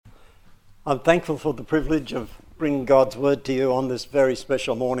I'm thankful for the privilege of bringing God's word to you on this very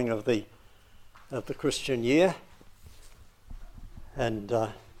special morning of the Christian year. And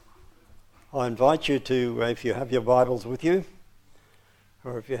I invite you to, if you have your Bibles with you,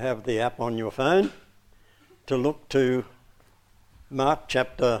 or if you have the app on your phone, to look to Mark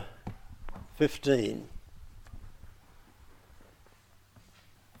chapter 15.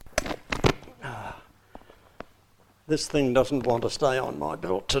 This thing doesn't want to stay on my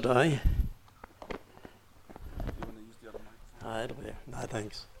belt today. No,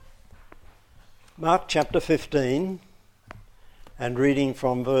 thanks. Mark chapter 15, and reading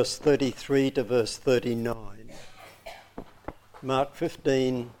from verse 33 to verse 39. Mark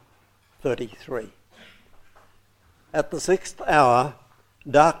 15, 33. At the 6th hour,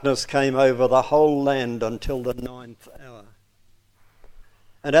 darkness came over the whole land until the 9th hour.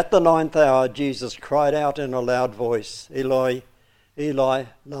 And at the 9th hour, Jesus cried out in a loud voice, Eloi, Eloi,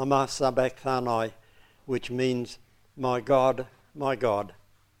 lama sabachthani, which means, my God,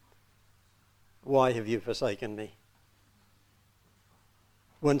 why have you forsaken me?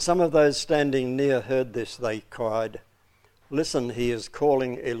 When some of those standing near heard this, they cried, listen, he is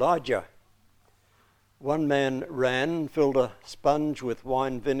calling Elijah. One man ran, filled a sponge with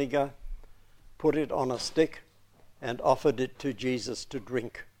wine vinegar, put it on a stick, and offered it to Jesus to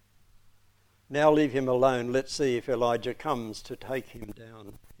drink. Now leave him alone, let's see if Elijah comes to take him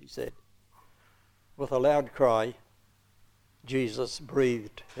down, he said. With a loud cry, Jesus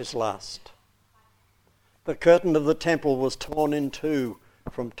breathed his last. The curtain of the temple was torn in two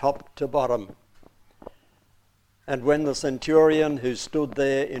from top to bottom. And when the centurion who stood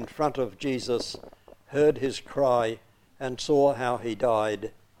there in front of Jesus heard his cry and saw how he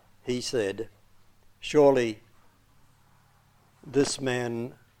died, he said, surely this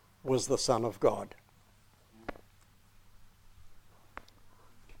man was the Son of God.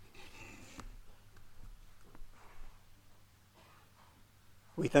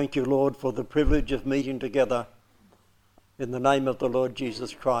 We thank you, Lord, for the privilege of meeting together in the name of the Lord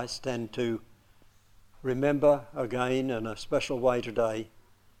Jesus Christ, and to remember again in a special way today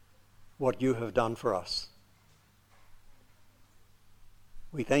what you have done for us.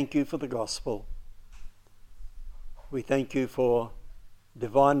 We thank you for the gospel. We thank you for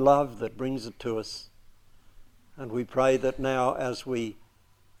divine love that brings it to us. And we pray that now, as we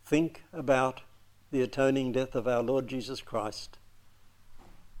think about the atoning death of our Lord Jesus Christ,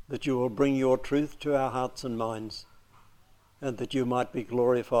 that you will bring your truth to our hearts and minds, and that you might be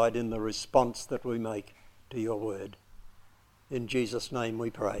glorified in the response that we make to your word. In Jesus' name we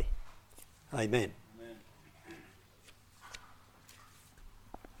pray. Amen. Amen.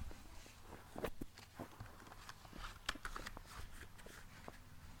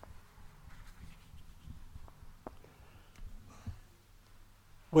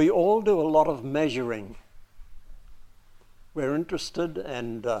 We all do a lot of measuring. We're interested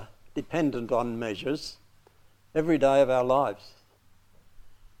and dependent on measures every day of our lives.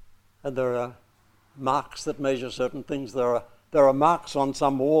 And there are marks that measure certain things. There are marks on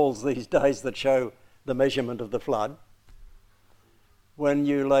some walls these days that show the measurement of the flood. When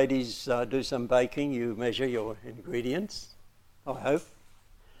you ladies do some baking, you measure your ingredients, I hope.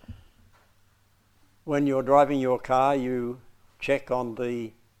 When you're driving your car, you check on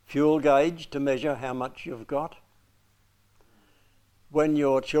the fuel gauge to measure how much you've got. When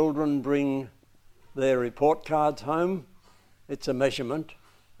your children bring their report cards home, it's a measurement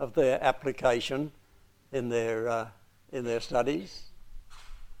of their application in their studies.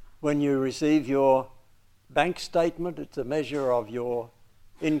 When you receive your bank statement, it's a measure of your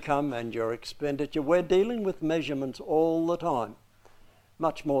income and your expenditure. We're dealing with measurements all the time,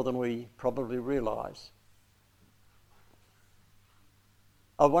 much more than we probably realise.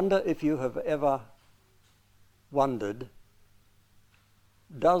 I wonder if you have ever wondered,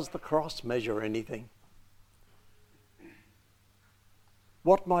 does the cross measure anything?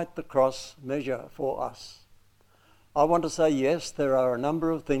 What might the cross measure for us? I want to say yes, there are a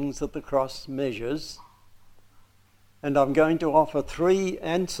number of things that the cross measures, and I'm going to offer three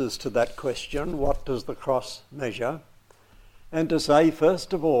answers to that question, what does the cross measure? And to say,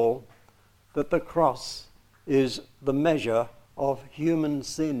 first of all, that the cross is the measure of human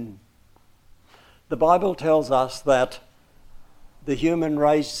sin. The Bible tells us that the human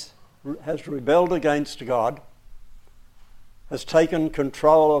race has rebelled against God, has taken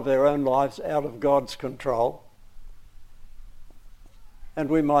control of their own lives out of God's control.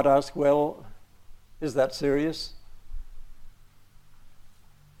 And we might ask, well, is that serious?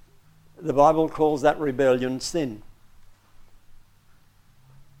 The Bible calls that rebellion sin.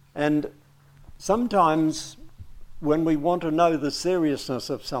 And sometimes when we want to know the seriousness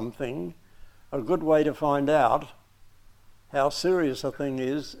of something, a good way to find out how serious a thing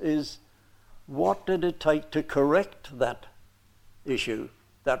is what did it take to correct that issue,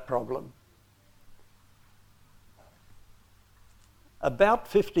 that problem? About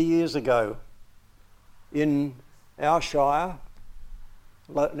 50 years ago, in our shire,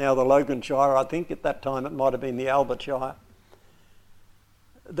 now the Logan Shire, I think at that time it might have been the Albert Shire,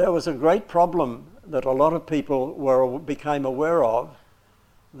 there was a great problem that a lot of people became aware of,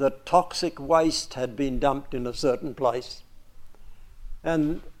 that toxic waste had been dumped in a certain place.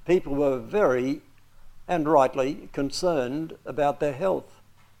 And people were very, and rightly, concerned about their health.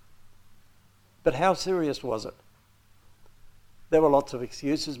 But how serious was it? There were lots of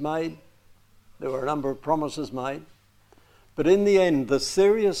excuses made. There were a number of promises made. But in the end, the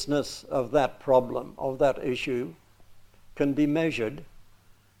seriousness of that problem, of that issue, can be measured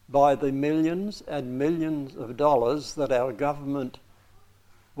by the millions and millions of dollars that our government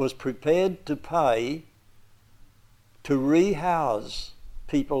was prepared to pay to rehouse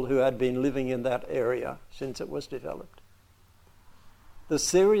people who had been living in that area since it was developed. The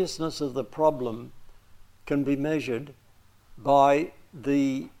seriousness of the problem can be measured by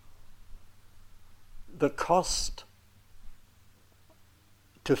the cost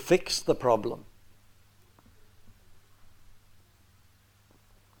to fix the problem.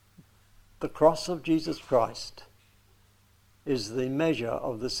 The cross of Jesus Christ is the measure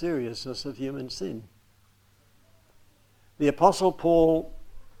of the seriousness of human sin. The Apostle Paul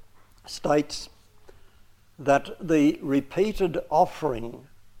states that the repeated offering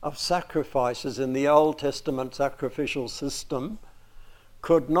of sacrifices in the Old Testament sacrificial system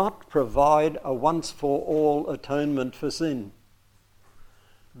could not provide a once-for-all atonement for sin.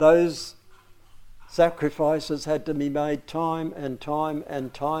 Those sacrifices had to be made time and time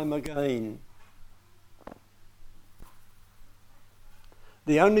and time again.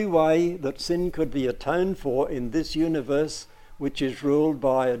 The only way that sin could be atoned for in this universe, which is ruled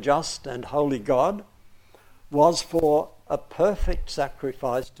by a just and holy God, was for a perfect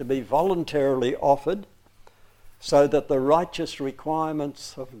sacrifice to be voluntarily offered so that the righteous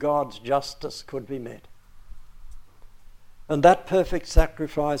requirements of God's justice could be met. And that perfect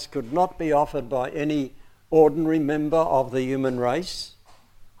sacrifice could not be offered by any ordinary member of the human race,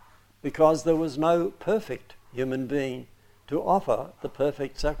 because there was no perfect human being to offer the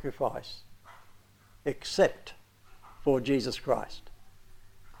perfect sacrifice except for Jesus Christ.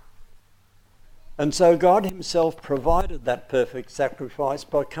 And so God himself provided that perfect sacrifice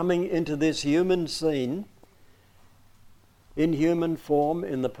by coming into this human scene in human form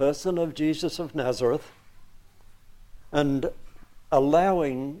in the person of Jesus of Nazareth, and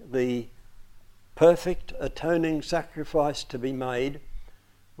allowing the perfect atoning sacrifice to be made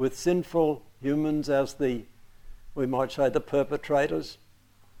with sinful humans as we might say the perpetrators,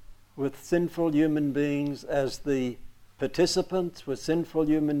 with sinful human beings as the participants, with sinful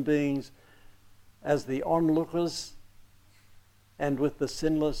human beings as the onlookers, and with the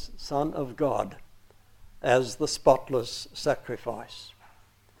sinless Son of God as the spotless sacrifice.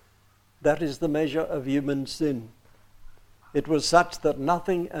 That is the measure of human sin. It was such that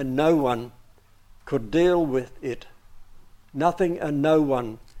nothing and no one could deal with it. Nothing and no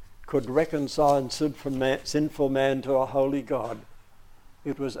one could reconcile sinful man to a holy God.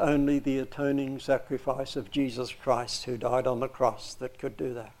 It was only the atoning sacrifice of Jesus Christ, who died on the cross, that could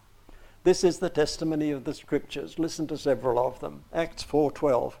do that. This is the testimony of the Scriptures. Listen to several of them. Acts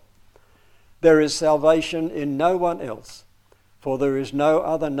 4:12. There is salvation in no one else, for there is no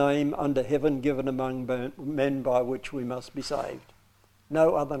other name under heaven given among men by which we must be saved.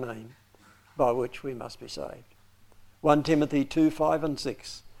 No other name by which we must be saved. 1 Timothy 2:5 and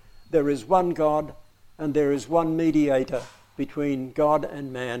 6. There is one God, and there is one mediator between God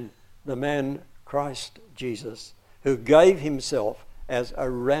and man, the man Christ Jesus, who gave himself as a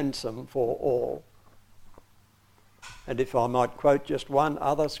ransom for all. And if I might quote just one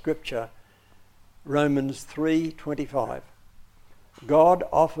other scripture, Romans 3:25. God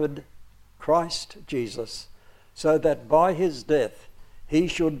offered Christ Jesus so that by his death he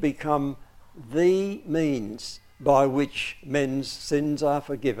should become the means by which men's sins are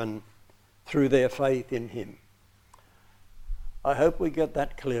forgiven through their faith in him. I hope we get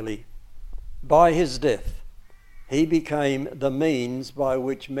that clearly. By his death, he became the means by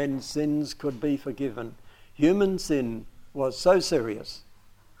which men's sins could be forgiven. Human sin was so serious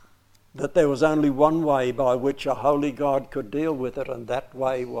that there was only one way by which a holy God could deal with it, and that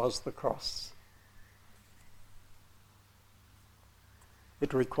way was the cross.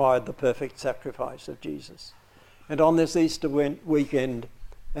 It required the perfect sacrifice of Jesus. And on this Easter weekend,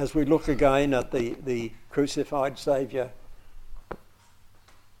 as we look again at the crucified Saviour,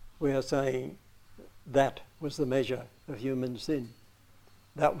 we are saying that was the measure of human sin.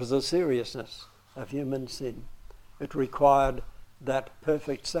 That was the seriousness of human sin. It required that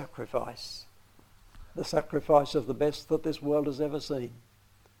perfect sacrifice, the sacrifice of the best that this world has ever seen,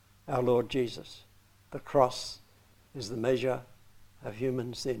 our Lord Jesus. The cross is the measure of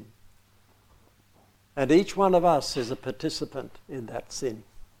human sin. And each one of us is a participant in that sin.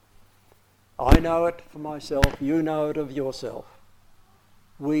 I know it for myself, you know it of yourself.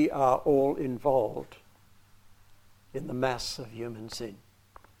 We are all involved in the mass of human sin.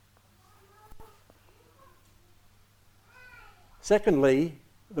 Secondly,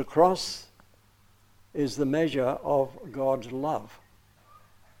 the cross is the measure of God's love.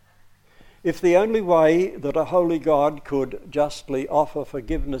 If the only way that a holy God could justly offer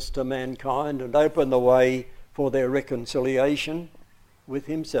forgiveness to mankind and open the way for their reconciliation with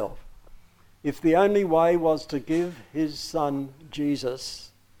himself, if the only way was to give his Son Jesus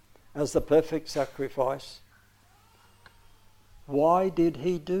as the perfect sacrifice, why did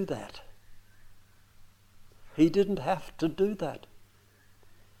he do that? He didn't have to do that.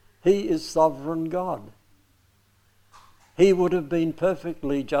 He is sovereign God. He would have been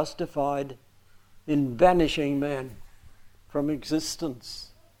perfectly justified in banishing man from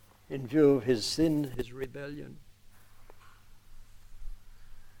existence in view of his sin, his rebellion.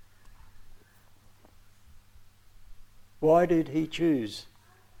 Why did he choose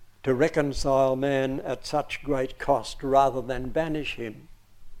to reconcile man at such great cost rather than banish him?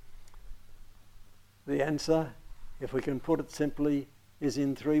 The answer, if we can put it simply, is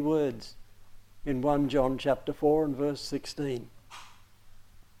in 3 words. In 1 John chapter 4 and verse 16.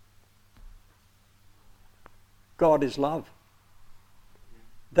 God is love.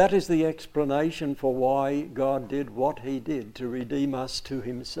 That is the explanation for why God did what he did to redeem us to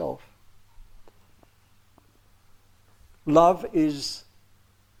himself. Love is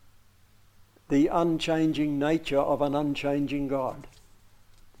the unchanging nature of an unchanging God.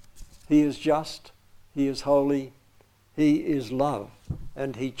 He is just, he is holy, he is love.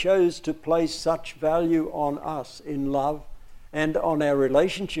 And he chose to place such value on us in love and on our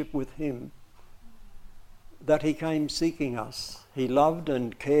relationship with him that he came seeking us. He loved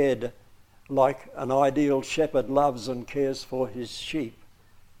and cared like an ideal shepherd loves and cares for his sheep.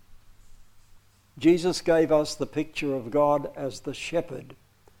 Jesus gave us the picture of God as the shepherd,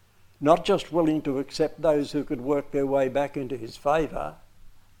 not just willing to accept those who could work their way back into his favour,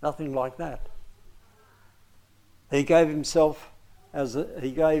 nothing like that. He gave himself as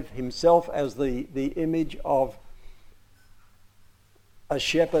the image of a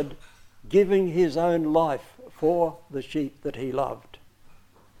shepherd giving his own life for the sheep that he loved.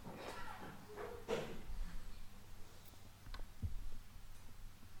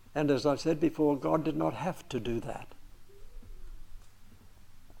 And as I said before, God did not have to do that.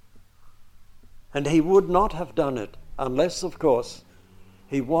 And he would not have done it unless, of course,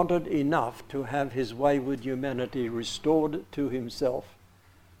 he wanted enough to have his wayward humanity restored to himself,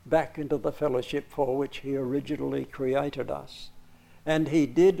 back into the fellowship for which he originally created us. And he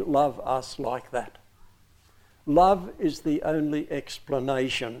did love us like that. Love is the only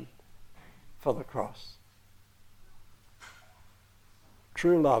explanation for the cross.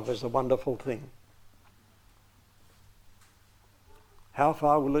 True love is a wonderful thing. How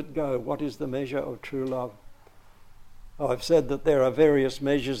far will it go? What is the measure of true love? I've said that there are various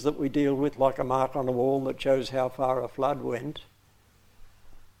measures that we deal with, like a mark on a wall that shows how far a flood went.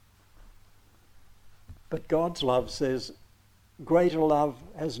 But God's love says, greater love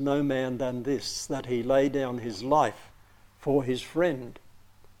has no man than this, that he lay down his life for his friend.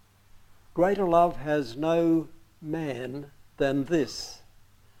 Greater love has no man than this.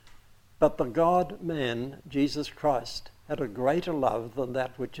 But the God-man, Jesus Christ, had a greater love than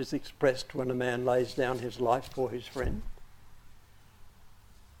that which is expressed when a man lays down his life for his friend.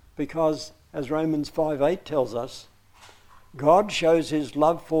 Because, as Romans 5:8 tells us, God shows his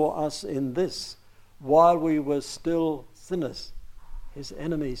love for us in this: while we were still sinners, his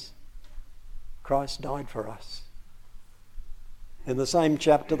enemies, Christ died for us. In the same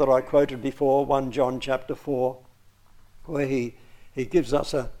chapter that I quoted before, 1 John chapter 4, where he gives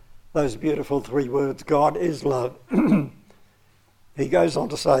us those beautiful 3 words, God is love. He goes on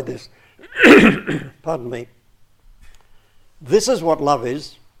to say this, pardon me, this is what love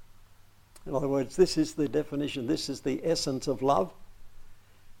is. In other words, this is the definition, this is the essence of love.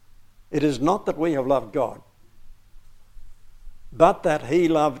 It is not that we have loved God, but that he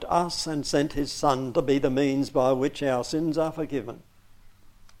loved us and sent his Son to be the means by which our sins are forgiven.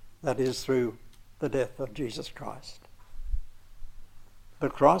 That is through the death of Jesus Christ. The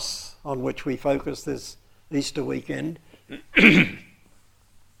cross on which we focus this Easter weekend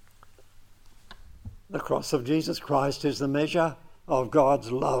The cross of Jesus Christ is the measure of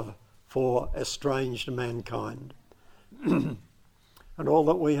God's love for estranged mankind. And all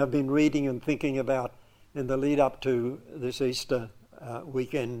that we have been reading and thinking about in the lead up to this Easter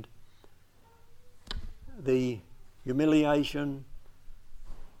weekend, the humiliation,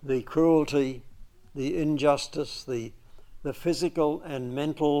 the cruelty, the injustice, the physical and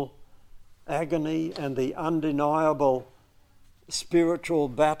mental agony, and the undeniable spiritual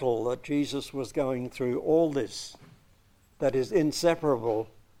battle that Jesus was going through, all this that is inseparable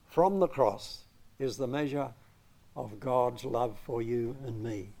from the cross is the measure of God's love for you and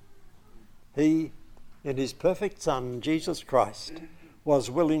me. He, in his perfect Son, Jesus Christ, was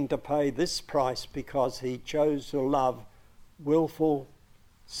willing to pay this price because he chose to love willful,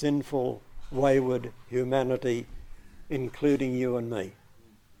 sinful, wayward humanity, including you and me.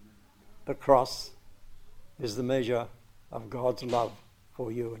 The cross is the measure of God's love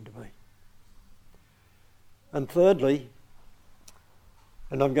for you and me. And thirdly,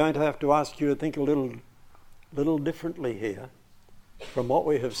 and I'm going to have to ask you to think a little differently here from what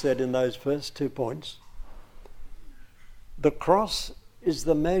we have said in those first 2 points. The cross is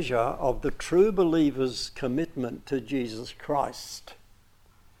the measure of the true believer's commitment to Jesus Christ.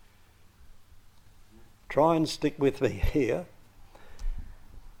 Try and stick with me here.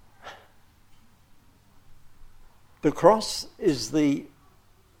 The cross is the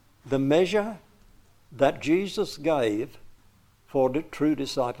measure that Jesus gave for true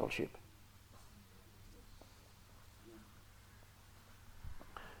discipleship.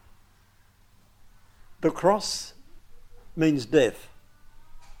 The cross means death.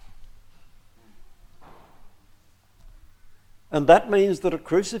 And that means that a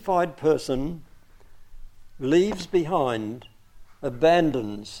crucified person leaves behind,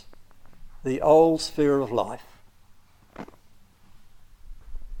 abandons the old sphere of life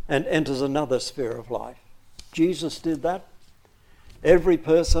and enters another sphere of life. Jesus did that. Every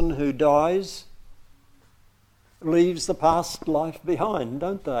person who dies leaves the past life behind,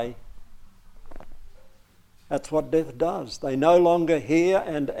 don't they? That's what death does. They no longer hear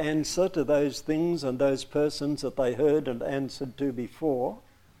and answer to those things and those persons that they heard and answered to before.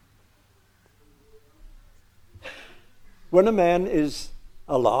 When a man is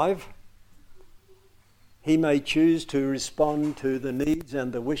alive, he may choose to respond to the needs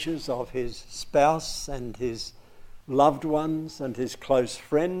and the wishes of his spouse and his loved ones and his close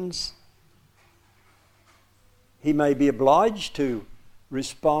friends. He may be obliged to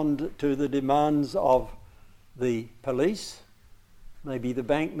respond to the demands of the police, maybe the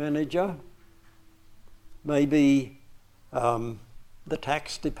bank manager, maybe the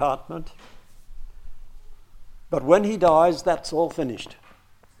tax department. But when he dies, that's all finished.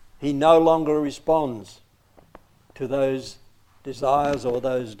 He no longer responds to those desires or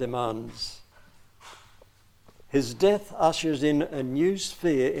those demands. His death ushers in a new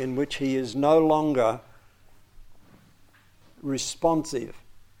sphere in which he is no longer responsive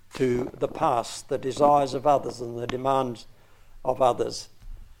to the past, the desires of others and the demands of others.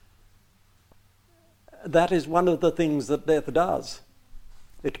 That is one of the things that death does.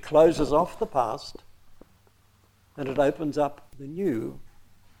 It closes off the past and it opens up the new.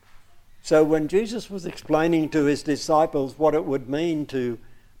 So when Jesus was explaining to his disciples what it would mean to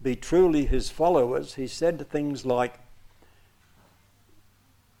be truly his followers, he said things like,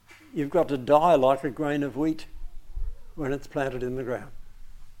 you've got to die like a grain of wheat when it's planted in the ground.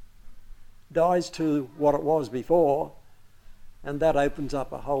 Dies to what it was before, and that opens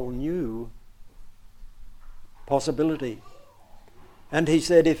up a whole new possibility. And he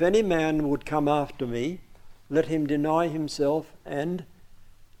said, if any man would come after me, let him deny himself and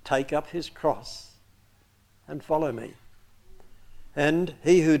take up his cross and follow me. And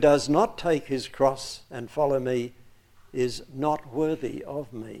he who does not take his cross and follow me is not worthy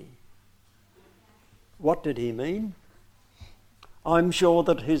of me. What did he mean? I'm sure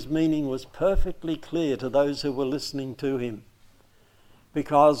that his meaning was perfectly clear to those who were listening to him,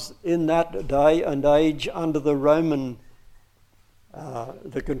 because in that day and age, under the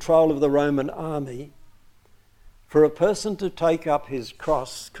control of the Roman army, for a person to take up his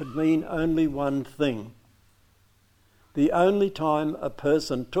cross could mean only one thing. The only time a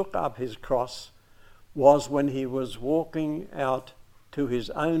person took up his cross was when he was walking out to his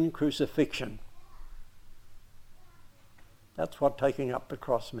own crucifixion. That's what taking up the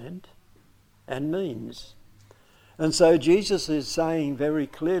cross meant and means. And so Jesus is saying very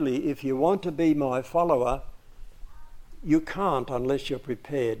clearly, if you want to be my follower, you can't unless you're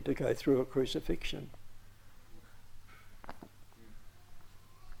prepared to go through a crucifixion.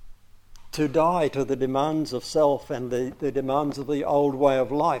 To die to the demands of self and the demands of the old way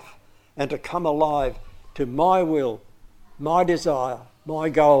of life and to come alive to my will, my desire, my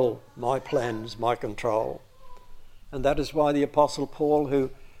goal, my plans, my control. And that is why the Apostle Paul, who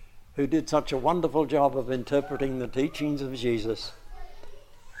did such a wonderful job of interpreting the teachings of Jesus,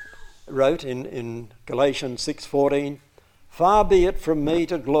 wrote in Galatians 6:14, "Far be it from me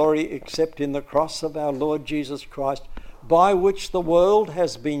to glory except in the cross of our Lord Jesus Christ, by which the world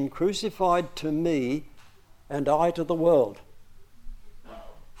has been crucified to me and I to the world."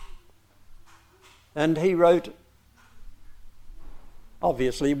 And he wrote,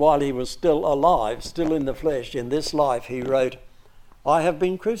 obviously, while he was still alive, still in the flesh, in this life, he wrote, "I have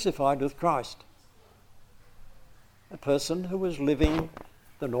been crucified with Christ." A person who was living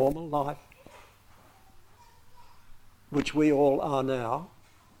the normal life, which we all are now,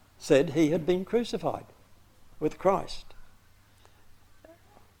 said he had been crucified with Christ.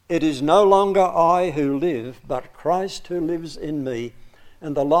 "It is no longer I who live, but Christ who lives in me.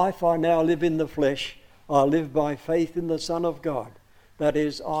 And the life I now live in the flesh, I live by faith in the Son of God. That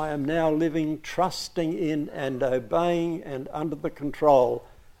is, I am now living, trusting in and obeying and under the control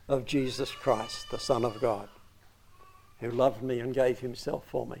of Jesus Christ, the Son of God, who loved me and gave himself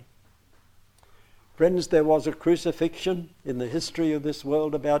for me." Friends, there was a crucifixion in the history of this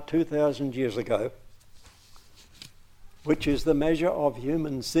world about 2,000 years ago, which is the measure of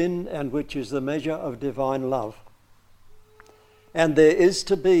human sin and which is the measure of divine love. And there is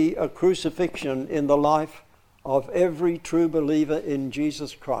to be a crucifixion in the life of every true believer in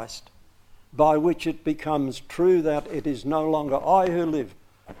Jesus Christ, by which it becomes true that it is no longer I who live,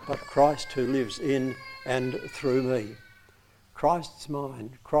 but Christ who lives in and through me. Christ's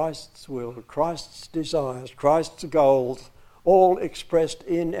mind, Christ's will, Christ's desires, Christ's goals, all expressed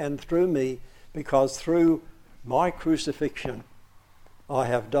in and through me, because through my crucifixion I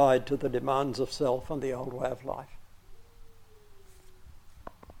have died to the demands of self and the old way of life.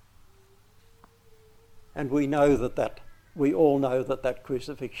 And we all know that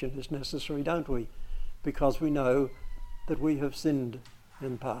crucifixion is necessary, don't we? Because we know that we have sinned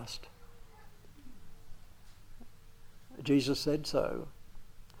in the past. Jesus said so.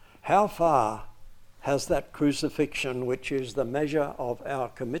 How far has that crucifixion, which is the measure of our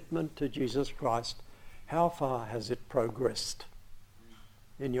commitment to Jesus Christ, how far has it progressed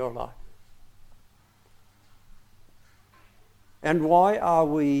in your life? And why are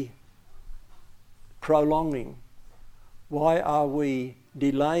we prolonging? Why are we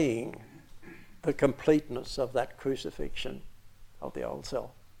delaying the completeness of that crucifixion of the old self?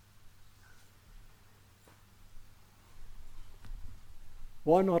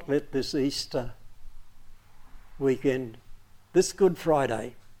 Why not let this Easter weekend, this Good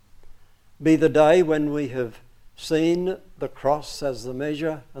Friday, be the day when we have seen the cross as the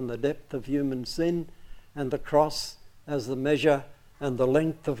measure and the depth of human sin, and the cross as the measure and the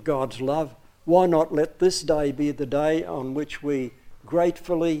length of God's love? Why not let this day be the day on which we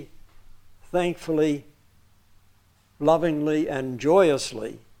gratefully, thankfully, lovingly and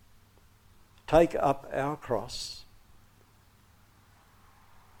joyously take up our cross?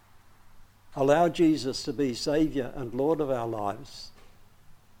 Allow Jesus to be Saviour and Lord of our lives.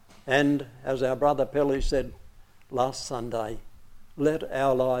 And as our brother Pelly said last Sunday, let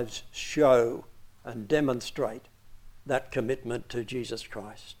our lives show and demonstrate that commitment to Jesus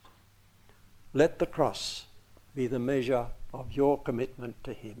Christ. Let the cross be the measure of your commitment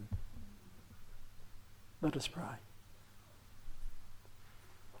to him. Let us pray.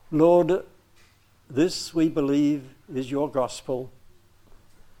 Lord, this we believe is your gospel.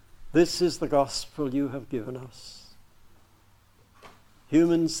 This is the gospel you have given us.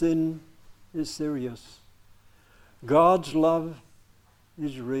 Human sin is serious. God's love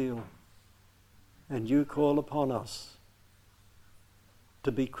is real. And you call upon us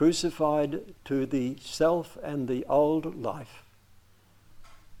to be crucified to the self and the old life,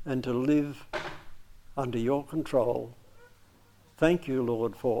 and to live under your control. Thank you,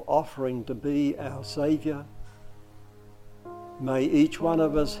 Lord, for offering to be our Saviour. May each one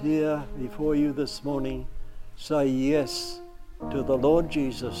of us here before you this morning say yes to the Lord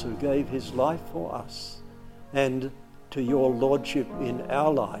Jesus, who gave his life for us, and to your Lordship in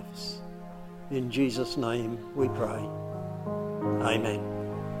our lives. In Jesus' name we pray. Amen.